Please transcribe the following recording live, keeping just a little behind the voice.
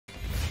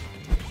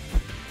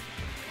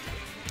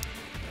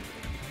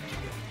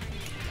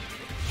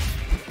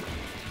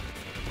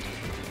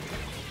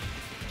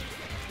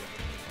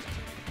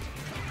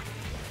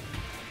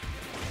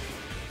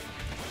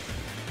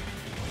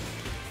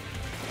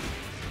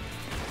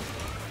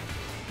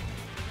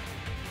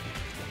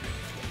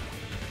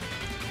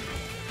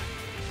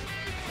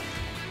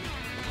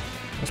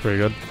That's pretty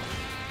good.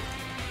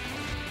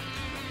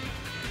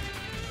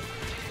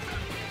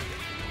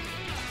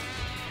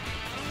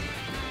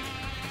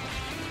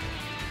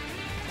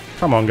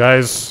 Come on,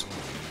 guys.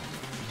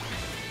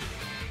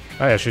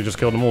 I actually just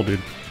killed them all, dude.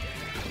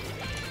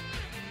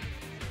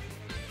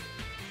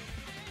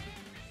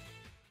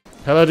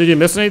 Hello, did you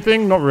miss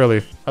anything? Not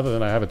really. Other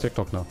than I have a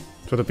TikTok now.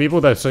 For the people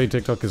that say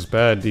TikTok is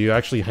bad, do you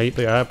actually hate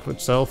the app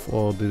itself,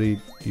 or do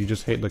you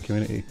just hate the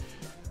community?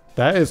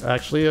 That is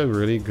actually a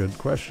really good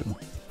question.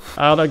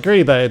 I'd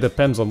agree that it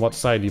depends on what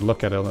side you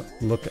look at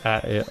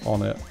it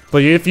on it.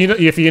 But if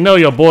you know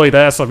your boy, the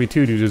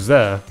SRB2 dude is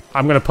there,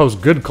 I'm gonna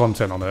post good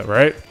content on it,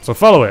 right? So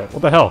follow it.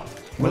 What the hell?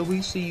 Will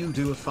we see you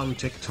do a fun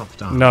TikTok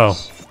dance? No.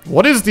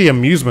 What is the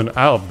amusement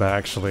out of that,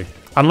 actually?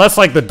 Unless,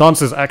 like, the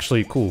dance is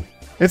actually cool.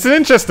 It's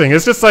interesting.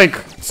 It's just like,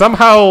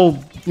 somehow,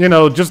 you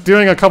know, just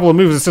doing a couple of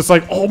moves, it's just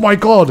like, oh my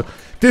god,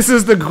 this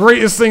is the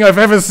greatest thing I've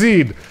ever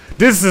seen.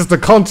 This is the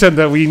content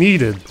that we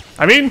needed.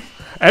 I mean,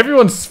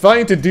 everyone's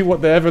fine to do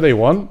whatever they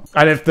want.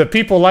 And if the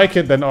people like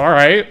it, then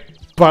alright.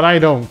 But I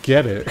don't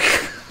get it.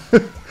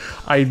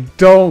 I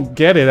don't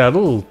get it at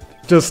all.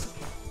 Just...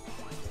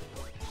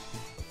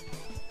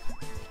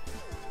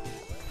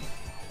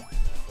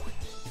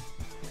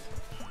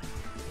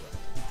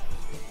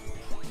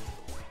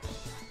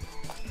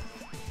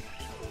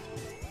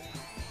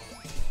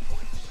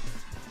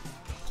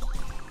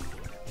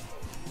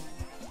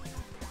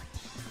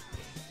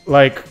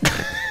 like,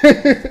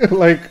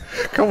 like,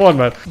 come on,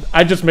 man.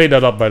 I just made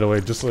that up, by the way,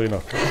 just so you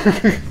know.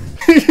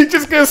 You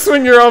just gotta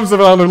swing your arms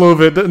around a little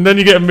bit, and then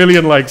you get a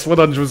million likes,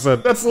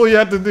 100%. That's all you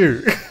had to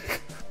do.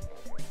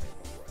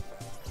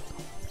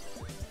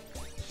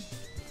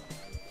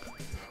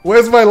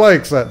 Where's my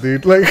likes at,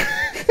 dude? Like,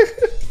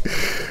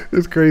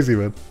 it's crazy,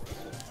 man.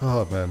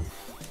 Oh, man.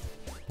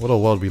 What a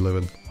world we live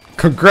in.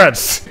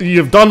 Congrats!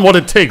 You've done what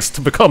it takes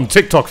to become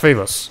TikTok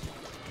famous.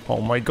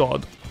 Oh my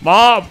god.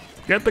 Mom!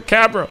 Get the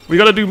camera. We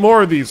gotta do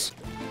more of these.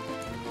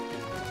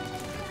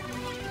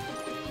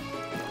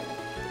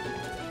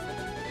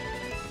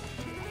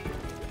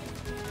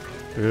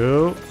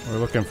 Ew. We're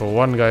looking for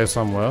one guy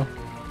somewhere.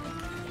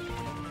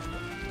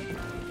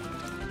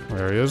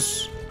 There he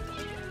is.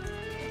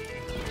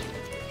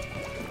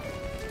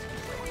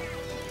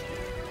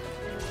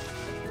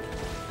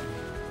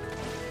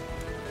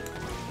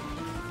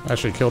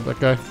 Actually killed that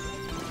guy.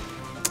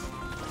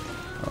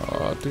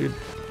 Oh, dude.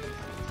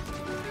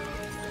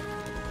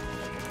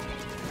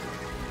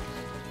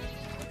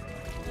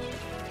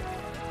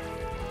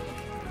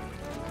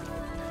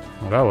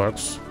 Oh, that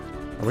works.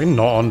 Are we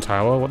not on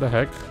tower? What the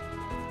heck?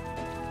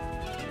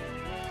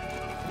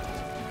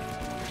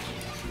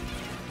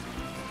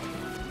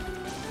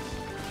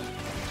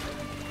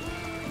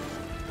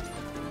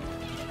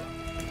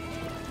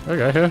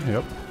 Okay, here,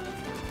 yep.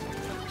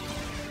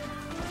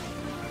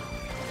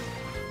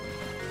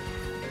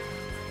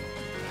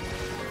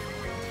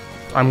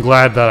 I'm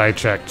glad that I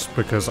checked,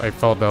 because I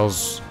felt there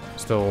was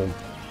still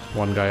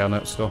one guy on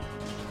it still.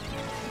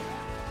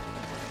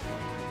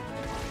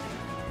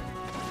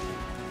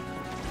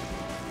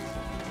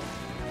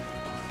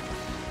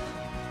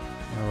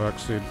 That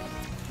works, dude.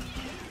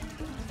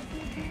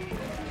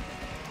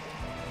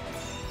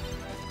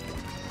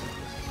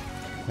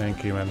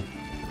 Thank you, man.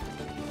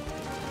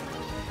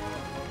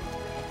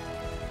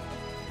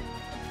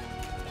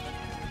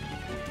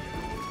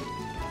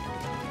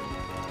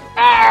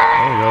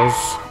 There he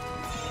goes.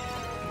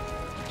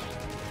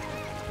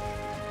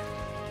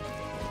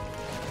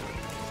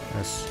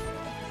 Nice.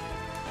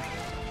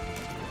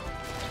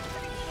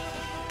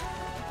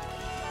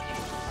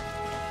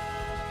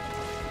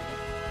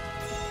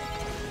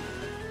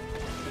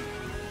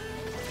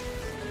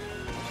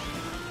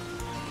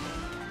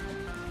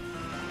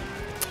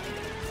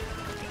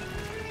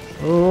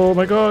 Oh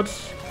my god.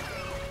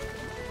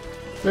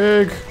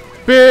 Big,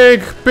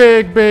 big,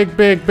 big, big,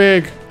 big,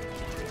 big.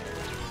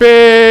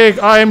 Big!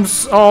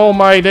 Oh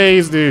my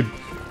days, dude.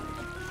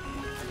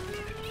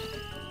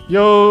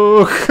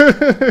 Yo!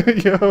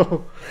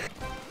 Yo!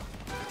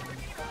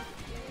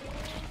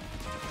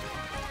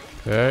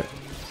 Okay.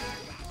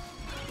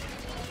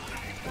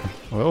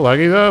 A little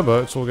laggy there,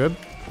 but it's all good.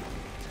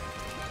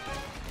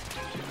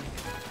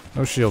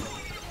 No shield.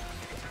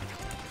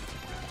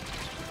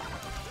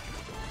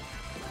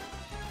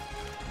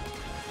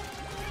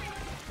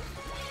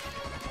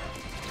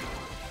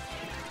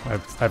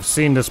 I've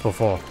seen this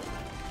before.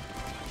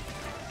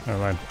 Never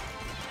mind.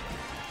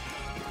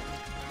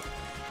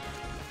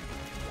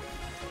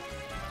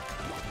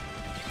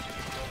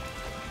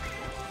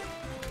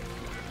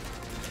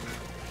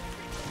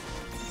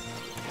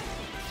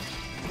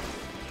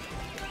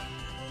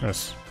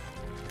 Yes.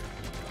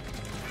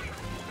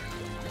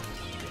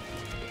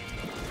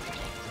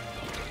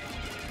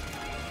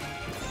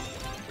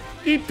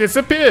 He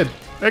disappeared!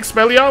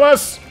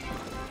 Expelliarmus!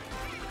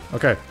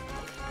 Okay.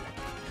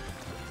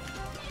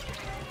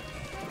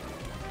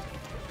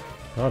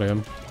 Got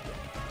him.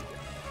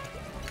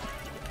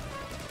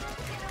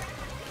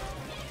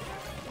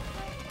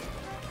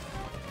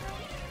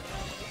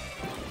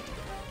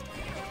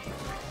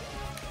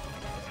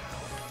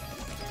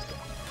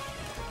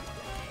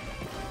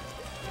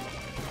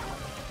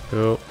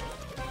 Oh.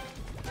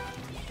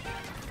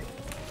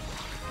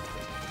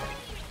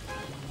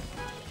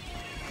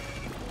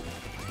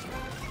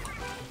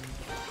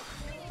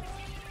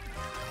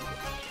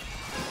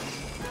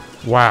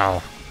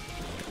 Wow.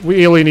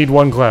 We only need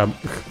one clam.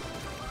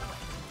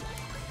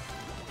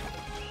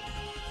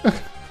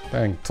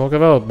 Dang, talk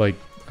about, like,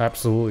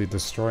 absolutely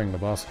destroying the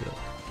basket.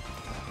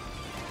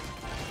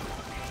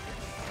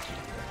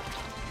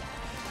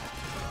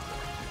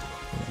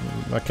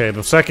 Okay,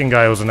 the second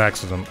guy was an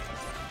accident.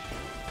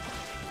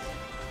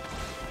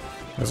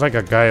 There's like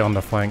a guy on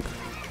the flank.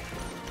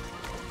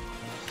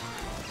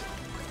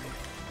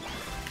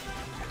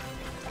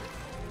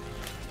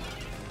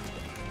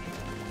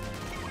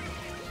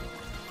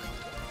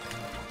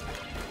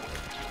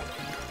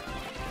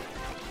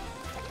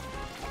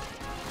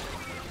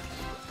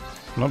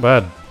 Not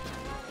bad.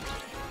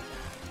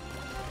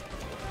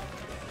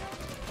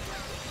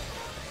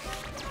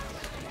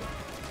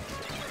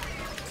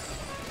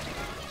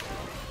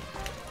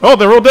 Oh,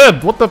 they're all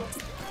dead! What the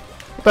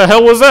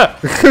hell was that?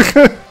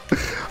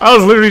 I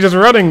was literally just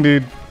running,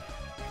 dude.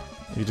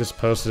 You just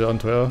posted it on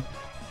Twitter?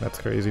 That's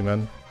crazy,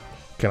 man.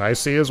 Can I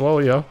see as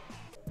well? Yeah.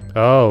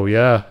 Oh,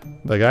 yeah.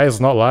 The guy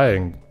is not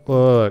lying.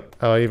 Look,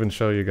 I'll even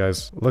show you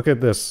guys. Look at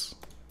this.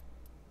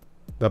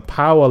 The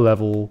power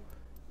level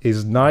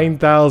is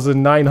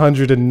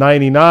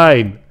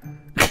 9,999.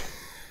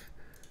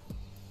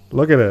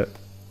 Look at it.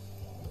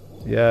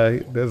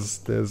 Yeah,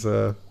 there's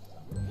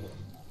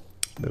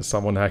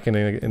someone hacking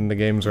in the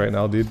games right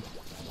now, dude.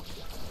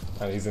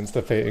 And he's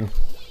insta-fating.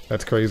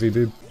 That's crazy,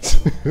 dude.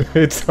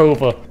 It's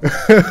over.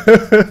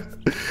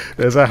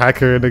 There's a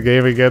hacker in the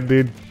game again,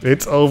 dude.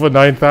 It's over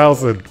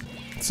 9,000.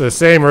 It's the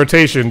same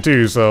rotation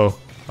too, so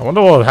I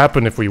wonder what would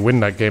happen if we win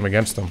that game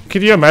against them.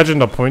 Could you imagine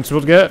the points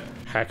we'll get?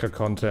 Hacker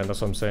content,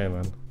 that's what I'm saying,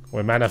 man.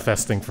 We're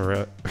manifesting for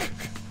it.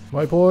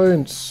 My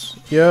points.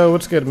 Yo,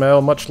 what's good,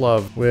 Mel? Much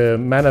love. We're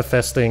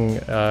manifesting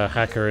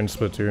hacker in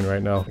Splatoon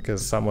right now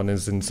because someone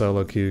is in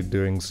solo queue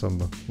doing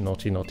some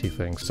naughty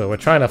things. So we're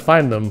trying to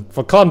find them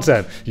for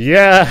content.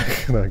 Yeah.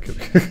 No, I'm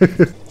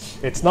kidding.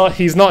 It's not.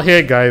 He's not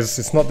here, guys.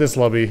 It's not this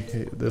lobby.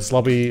 This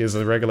lobby is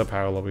a regular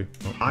power lobby.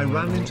 I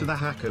ran into the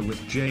hacker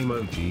with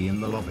J-emoji in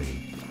the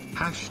lobby.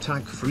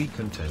 Hashtag free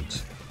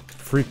content.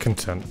 Free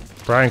content.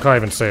 Brian can't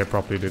even say it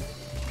properly, dude.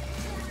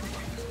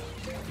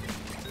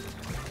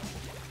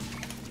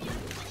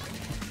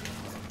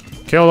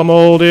 Kill them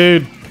all,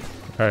 dude!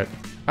 Alright.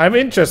 I'm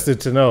interested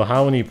to know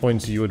how many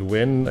points you would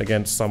win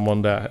against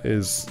someone that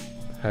has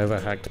a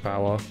hacked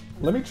power.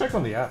 Let me check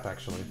on the app,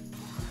 actually.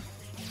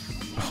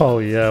 Oh,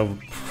 yeah.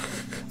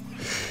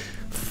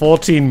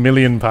 14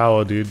 million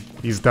power, dude.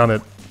 He's done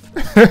it.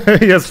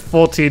 He has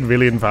 14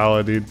 million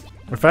power, dude.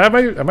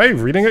 Am I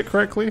reading it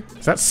correctly?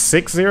 Is that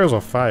 6 zeros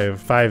or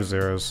 5? 5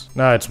 zeros.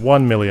 No, it's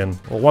 1 million.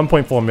 Or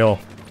 1.4 mil.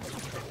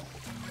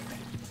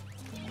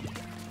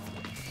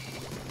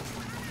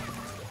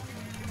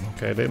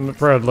 Okay,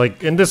 bro,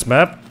 like, in this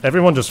map,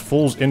 everyone just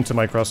falls into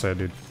my crosshair,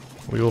 dude.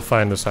 We will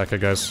find this hacker,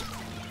 guys.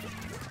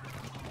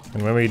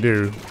 And when we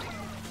do,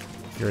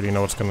 you already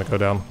know what's gonna go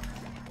down.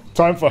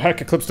 Time for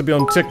hacker clips to be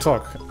on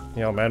TikTok.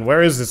 Yo, man,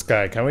 where is this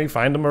guy? Can we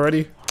find him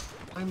already?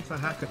 Time for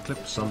hacker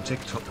clips on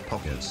TikTok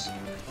pockets.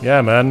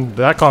 Yeah, man,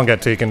 that can't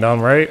get taken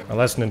down, right?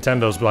 Unless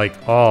Nintendo's like,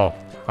 oh,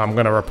 I'm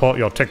gonna report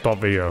your TikTok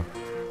video.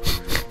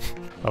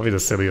 That'll be the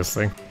silliest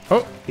thing.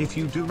 Oh! If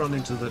you do run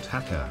into that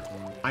hacker,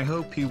 I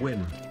hope you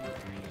win.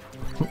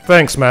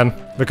 Thanks, man.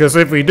 Because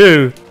if we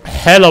do,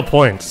 hella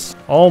points.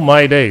 All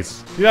my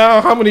days.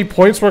 Yeah, how many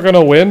points we're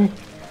gonna win?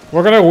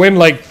 We're gonna win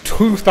like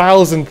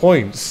 2,000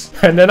 points.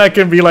 And then I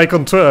can be like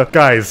on Twitter,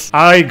 guys,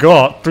 I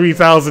got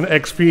 3,000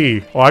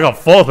 XP. Or I got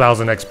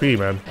 4,000 XP,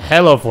 man.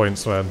 Hella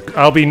points, man.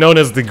 I'll be known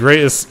as the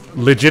greatest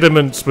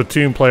legitimate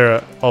Splatoon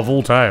player of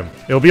all time.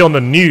 It'll be on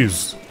the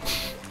news.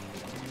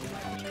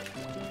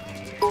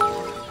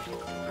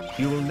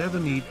 You will never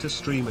need to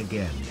stream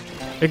again.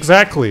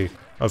 Exactly.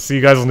 I'll see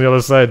you guys on the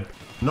other side.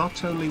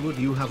 Not only would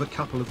you have a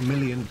couple of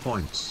million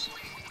points,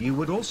 you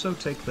would also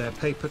take their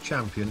paper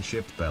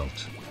championship belt.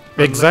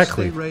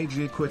 Exactly. Unless they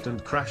rage quit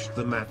and crashed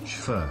the match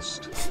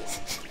first.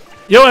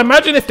 Yo,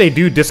 imagine if they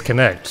do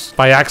disconnect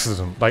by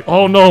accident. Like,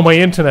 oh no, my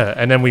internet,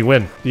 and then we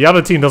win. The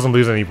other team doesn't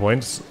lose any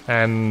points,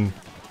 and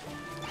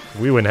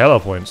we win hella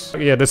points.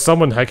 Yeah, there's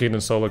someone hacking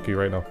in solo queue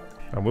right now.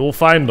 And we'll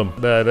find them.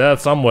 They're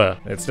somewhere.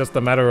 It's just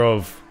a matter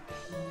of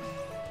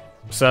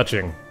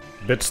searching.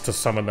 Bits to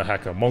summon the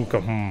hacker.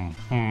 Monka,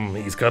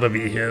 he's gotta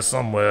be here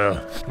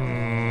somewhere.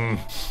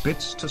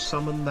 Bits to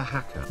summon the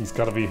hacker. He's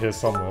gotta be here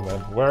somewhere, man.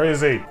 Where is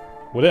he?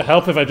 Would it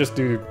help if I just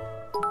do...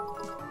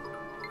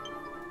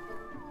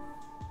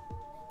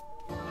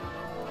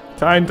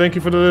 Tyne, thank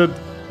you for the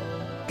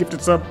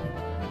gifted sub.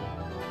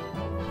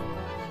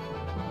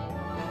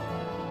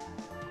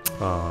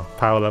 Ah,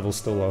 power level's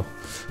still low.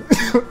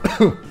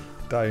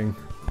 Dying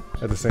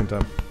at the same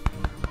time.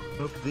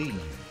 Invoke thee,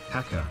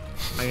 hacker.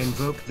 I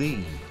invoke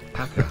thee,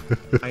 hacker.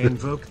 I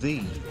invoke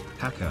thee,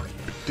 hacker.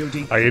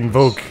 I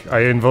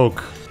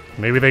invoke.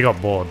 Maybe they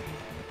got bored.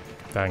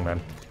 Dang,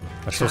 man.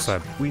 That's so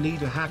sad. We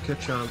need a hacker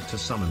chant to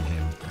summon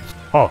him.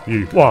 ha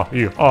he wah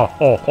he ha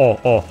ho ho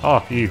ho ha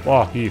he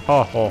wah he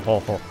ha ho ho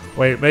ho.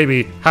 Wait,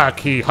 maybe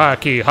hacky ha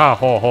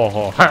ho ho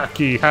ho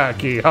hacky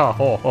ha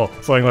ho ho,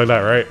 something like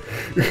that, right?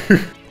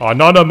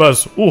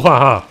 Anonymous, ooh ha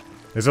ha.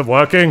 Is it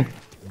working?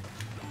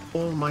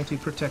 Almighty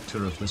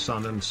protector of the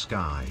sun and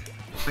sky,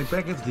 I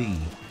beg of thee,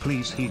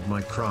 please heed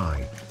my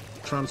cry.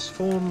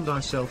 Transform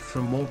thyself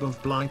from orb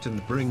of blight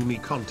and bring me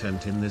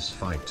content in this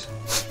fight.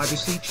 I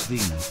beseech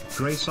thee,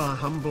 grace our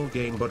humble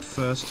game, but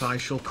first I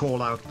shall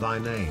call out thy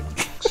name.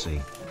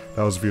 See.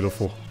 That was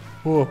beautiful.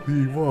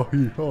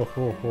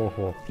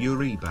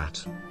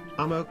 Uribat.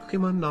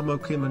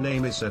 Amokima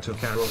name is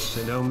etokaros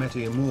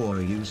inometi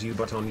amura use you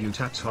but on you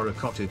tat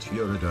horakotit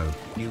urido,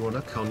 you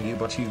on you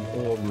but you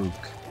or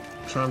rook.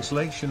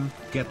 Translation,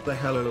 get the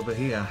hell over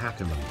here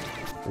Hackerman.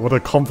 What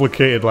a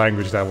complicated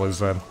language that was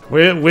then.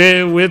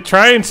 We're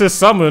trying to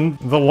summon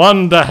the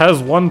one that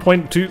has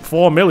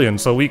 1.24 million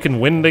so we can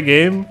win the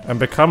game and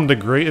become the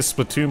greatest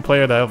Splatoon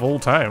player of all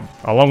time.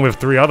 Along with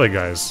 3 other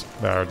guys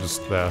that are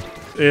just there.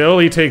 It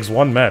only takes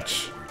 1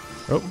 match.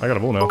 Oh, I got a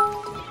ball now.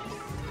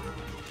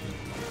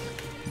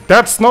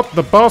 That's not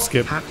the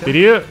basket, Hacker,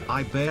 idiot!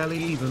 I barely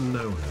even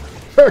know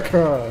her.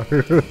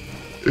 Hacker!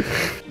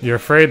 You're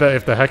afraid that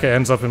if the hacker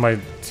ends up in my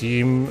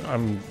team,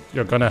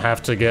 you're gonna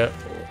have to get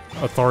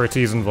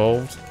authorities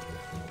involved?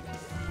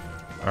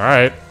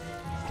 Alright.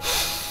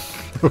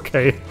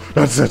 Okay,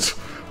 that's it.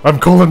 I'm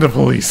calling the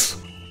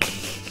police.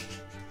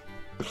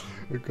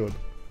 Oh god.